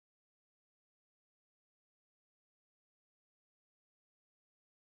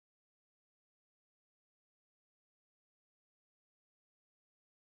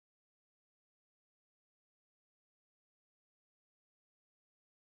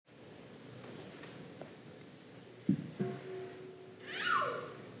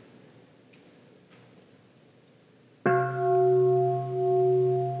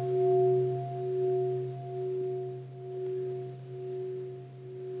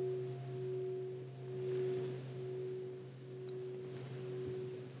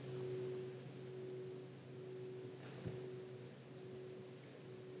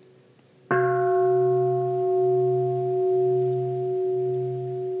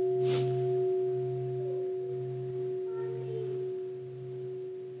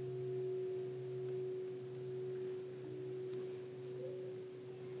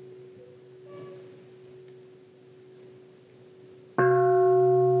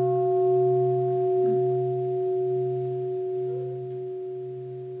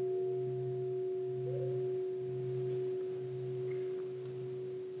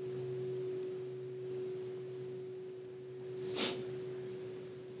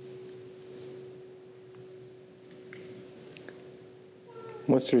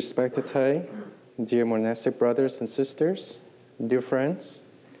Most respected Thầy, dear monastic brothers and sisters, dear friends,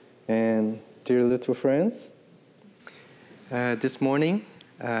 and dear little friends. This morning,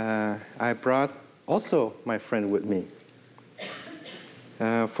 I brought also my friend with me.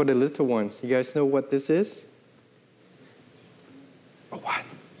 For the little ones, you guys know what this is? What?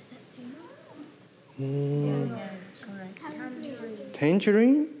 Correct.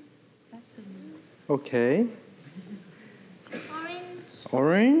 Tangerine? Okay.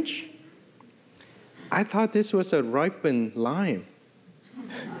 Orange? I thought this was a ripened lime.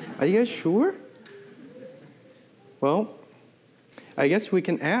 Are you guys sure? Well, I guess we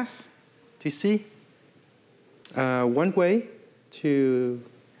can ask to see. One way to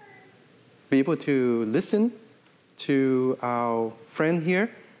be able to listen to our friend here,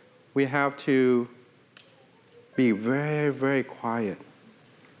 we have to be very, very quiet,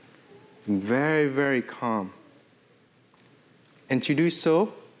 very, very calm. And to do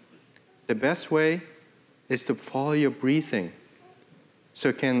so, the best way is to follow your breathing.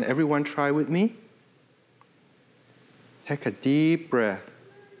 So can everyone try with me? Take a deep breath.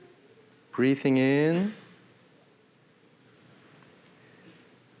 Breathing in.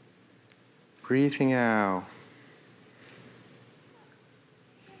 Breathing out.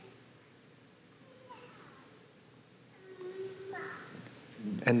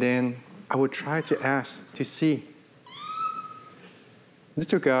 And then I would try to ask to see.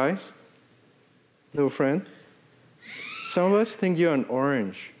 Little guys, little friend, some of us think you're an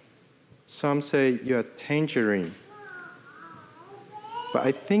orange. Some say you're a tangerine. But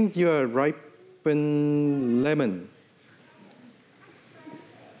I think you're a ripened lemon.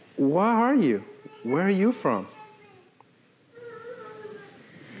 What are you? Where are you from?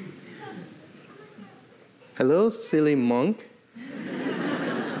 Hello, silly monk.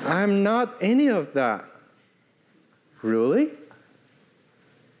 I'm not any of that. Really?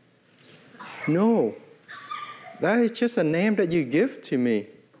 No, that is just a name that you give to me.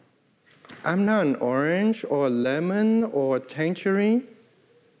 I'm not an orange or a lemon or a tangerine.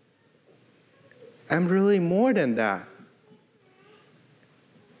 I'm really more than that.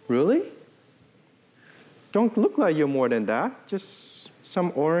 Really? Don't look like you're more than that. Just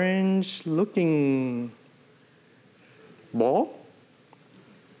some orange-looking ball?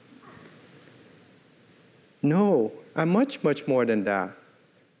 No, I'm much, much more than that.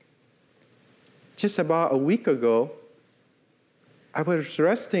 Just about a week ago, I was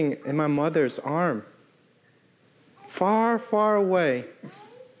resting in my mother's arm, far, far away.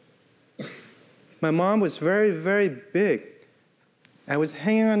 My mom was very, very big. I was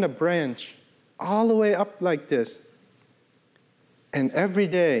hanging on a branch all the way up like this. And every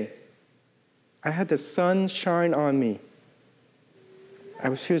day, I had the sun shine on me. I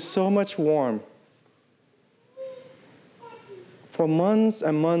would feel so much warm. For months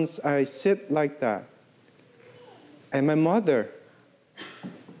and months, I sit like that. And my mother,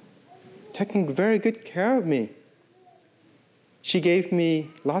 taking very good care of me. She gave me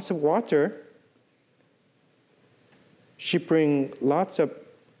lots of water. She brings lots of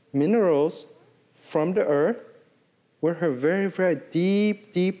minerals from the earth with her very, very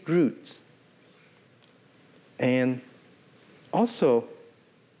deep, deep roots. And also,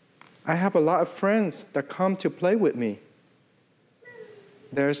 I have a lot of friends that come to play with me.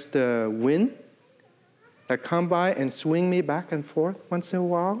 There's the wind that come by and swing me back and forth once in a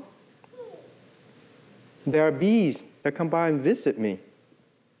while. There are bees that come by and visit me.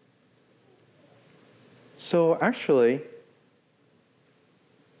 So actually,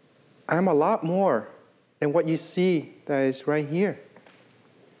 I'm a lot more than what you see that is right here.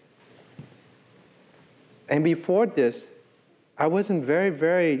 And before this, I wasn't very,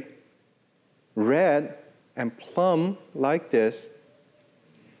 very red and plum like this.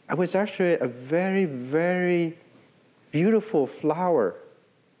 I was actually a very, very beautiful flower.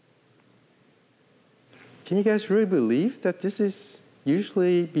 Can you guys really believe that this is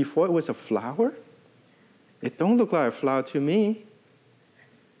usually before it was a flower? It don't look like a flower to me,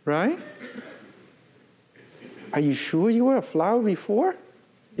 right? Are you sure you were a flower before?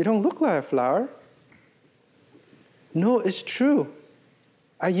 You don't look like a flower. No, it's true.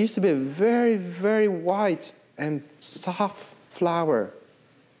 I used to be a very, very white and soft flower.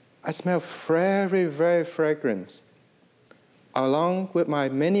 I smell very, very fragrant, along with my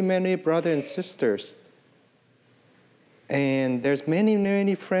many, many brothers and sisters. And there's many,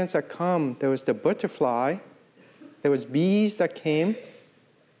 many friends that come. There was the butterfly. There was bees that came.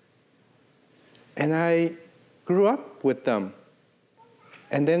 And I grew up with them.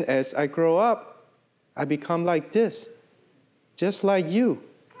 And then as I grow up, I become like this, just like you,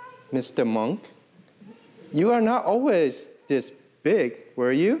 Mr. Monk. You are not always this big,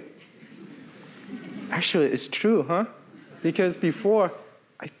 were you? Actually, it's true, huh? Because before,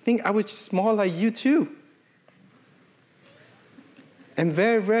 I think I was small like you too. And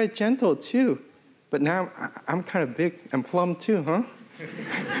very, very gentle too. But now I'm kind of big and plump too,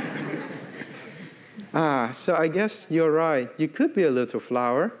 huh? So I guess you're right. You could be a little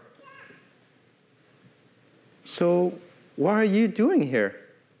flower. So what are you doing here?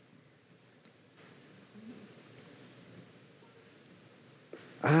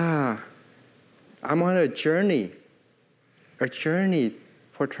 I'm on a journey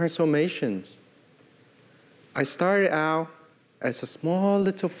for transformations. I started out as a small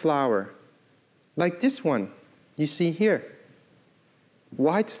little flower, like this one you see here,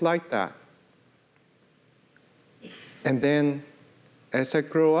 white like that. And then as I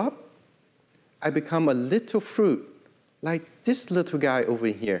grow up, I become a little fruit, like this little guy over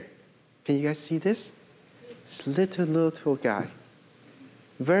here. Can you guys see this? This little guy,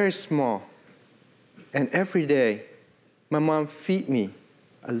 very small. And every day, my mom feed me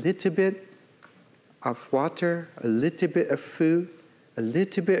a little bit of water, a little bit of food, a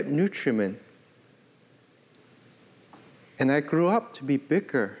little bit of nutriment. And I grew up to be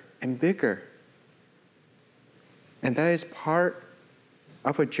bigger and bigger. And that is part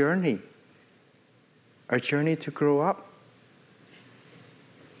of a journey to grow up,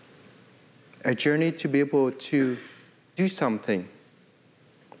 a journey to be able to do something,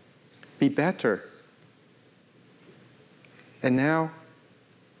 be better. And now,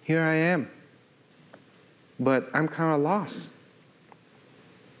 here I am. But I'm kind of lost.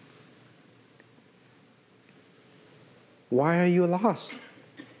 Why are you lost?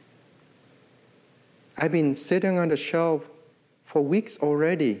 I've been sitting on the shelf for weeks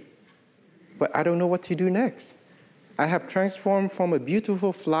already, but I don't know what to do next. I have transformed from a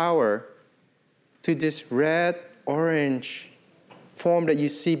beautiful flower to this red, orange form that you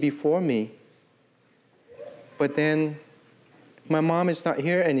see before me. But then my mom is not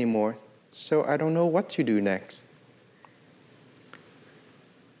here anymore, so I don't know what to do next.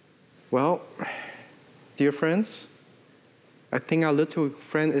 Well, dear friends, I think our little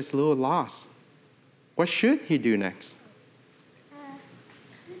friend is a little lost. What should he do next?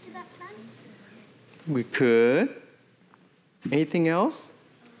 To that plant? We could. Anything else?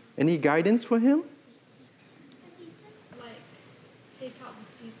 Any guidance for him? Like, take out the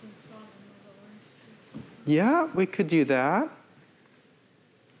seeds and plant another orange tree. Yeah, we could do that.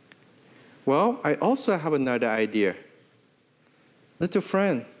 Well, I also have another idea. Little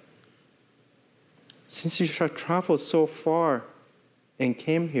friend, since you have traveled so far and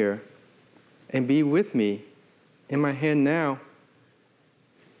came here and be with me in my hand now,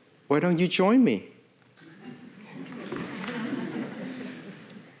 why don't you join me?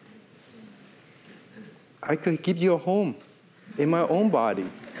 I could give you a home in my own body.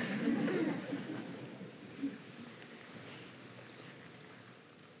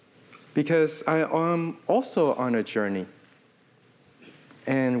 Because I am also on a journey.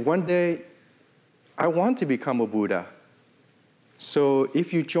 And one day, I want to become a Buddha. So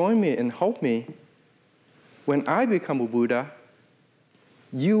if you join me and help me, when I become a Buddha,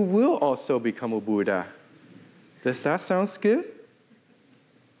 you will also become a Buddha. Does that sound good?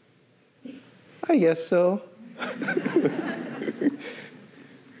 I guess so.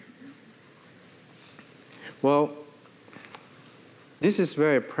 Well, this is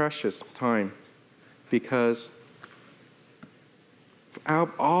very precious time because out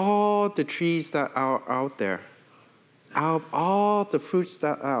of all the trees that are out there, out of all the fruits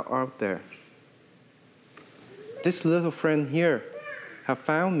that are out there, this little friend here have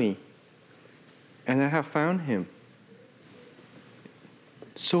found me, and I have found him.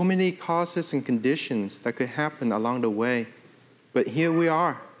 So many causes and conditions that could happen along the way, but here we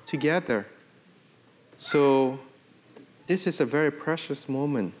are together. So this is a very precious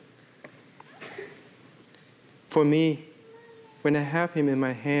moment. For me, when I have him in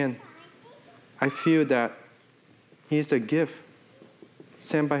my hand, I feel that he is a gift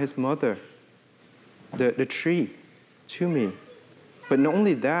sent by his mother, the tree, to me. But not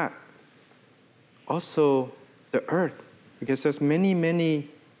only that, also the earth, because there's many, many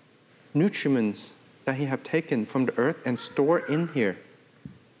nutriments that he have taken from the earth and stored in here.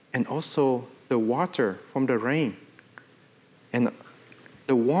 And also the water from the rain. And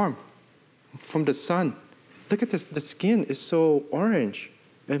the warmth from the sun. Look at this, the skin is so orange.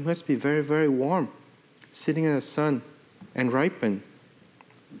 It must be very, very warm, sitting in the sun and ripen.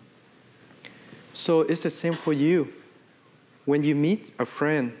 So it's the same for you. When you meet a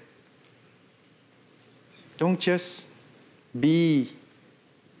friend, don't just be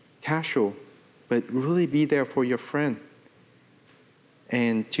casual, but really be there for your friend.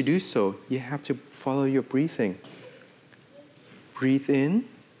 And to do so, you have to follow your breathing. Breathe in,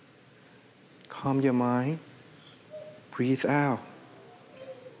 calm your mind, breathe out,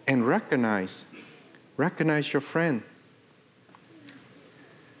 and recognize your friend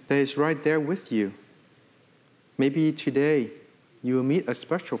that is right there with you. Maybe today you will meet a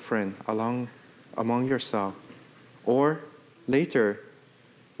special friend among yourself, or later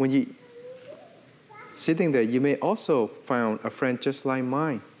when you sitting there, you may also find a friend just like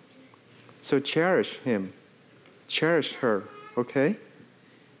mine. So cherish him, cherish her, okay?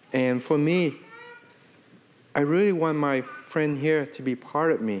 And for me, I really want my friend here to be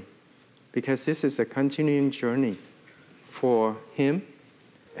part of me, because this is a continuing journey for him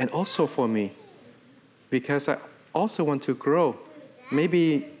and also for me, because I also want to grow,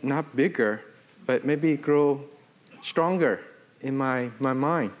 maybe not bigger, but maybe grow stronger in my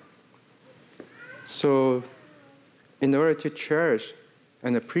mind. So in order to cherish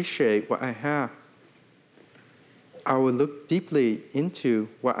and appreciate what I have, I will look deeply into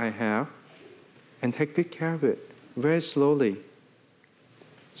what I have and take good care of it very slowly.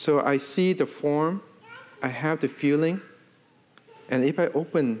 So I see the form, I have the feeling, and if I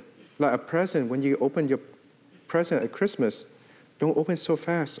open like a present, when you open your present at Christmas, don't open so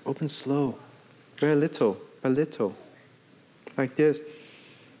fast, open slow, very little by little, like this.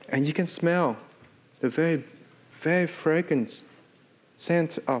 And you can smell the very, very fragrant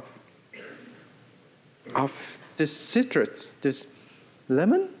scent of this citrus, this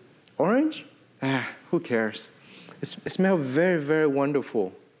lemon, orange. Who cares? It smells very, very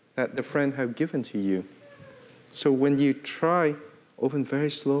wonderful that the friend have given to you. So when you try, open very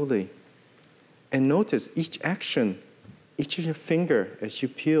slowly and notice each action, each of your finger as you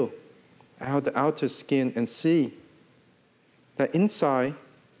peel out the outer skin and see that inside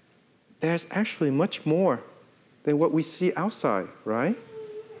there's actually much more than what we see outside, right?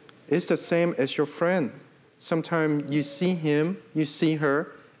 It's the same as your friend. Sometimes you see him, you see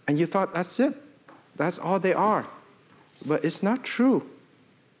her, and you thought that's it. That's all they are. But it's not true.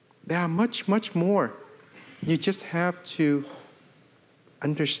 There are much, much more. You just have to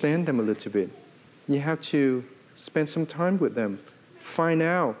understand them a little bit. You have to spend some time with them. Find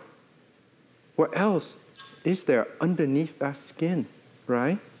out what else is there underneath that skin,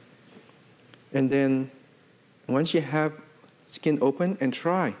 right? And then once you have skin open, and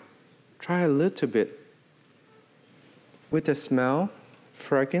try a little bit. With the smell,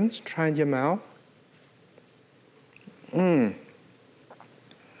 fragrance, try in your mouth.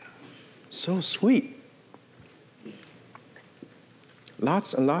 So sweet.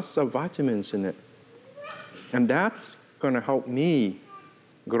 Lots and lots of vitamins in it. And that's going to help me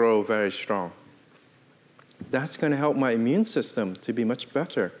grow very strong. That's going to help my immune system to be much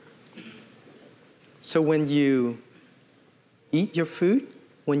better. So when you eat your food,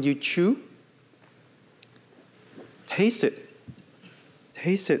 when you chew, taste it.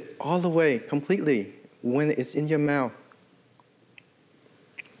 Taste it all the way, completely, when it's in your mouth.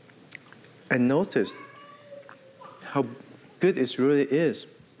 And notice how good it really is,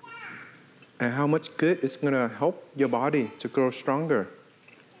 and how much good it's going to help your body to grow stronger.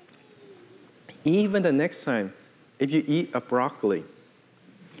 Even the next time, if you eat a broccoli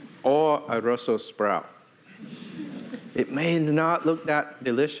or a Brussels sprout, it may not look that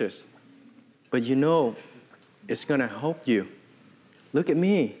delicious, but you know it's going to help you. Look at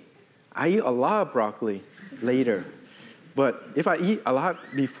me. I eat a lot of broccoli later. But if I eat a lot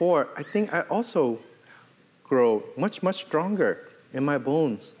before, I think I also grow much, much stronger in my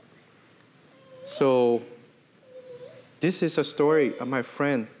bones. So this is a story of my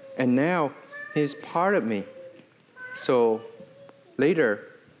friend, and now he's part of me. So later,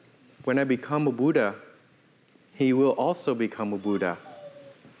 when I become a Buddha, he will also become a Buddha.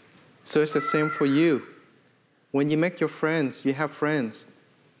 So it's the same for you. When you make your friends, you have friends.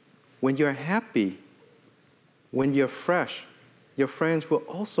 When you're happy, when you're fresh, your friends will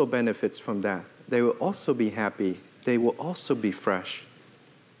also benefit from that. They will also be happy. They will also be fresh.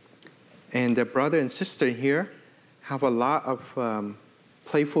 And the brother and sister here have a lot of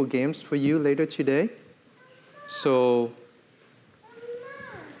playful games for you later today. So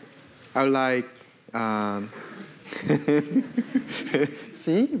I like,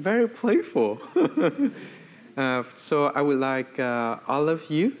 see, very playful. So I would like all of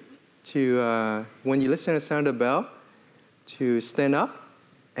you to, when you listen to the sound of the bell, to stand up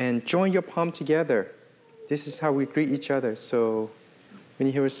and join your palm together. This is how we greet each other. So when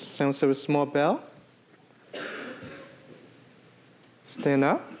you hear the sounds of a small bell, stand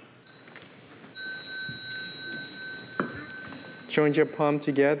up. Join your palm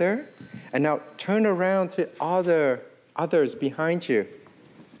together. And now turn around to others behind you.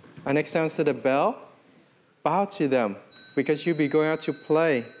 And next time to the bell, bow to them because you'll be going out to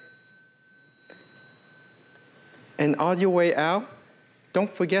play. And on your way out, don't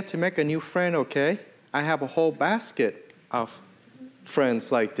forget to make a new friend, okay? I have a whole basket of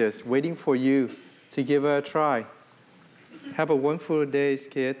friends like this waiting for you to give it a try. Have a wonderful day,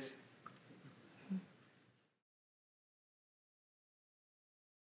 kids.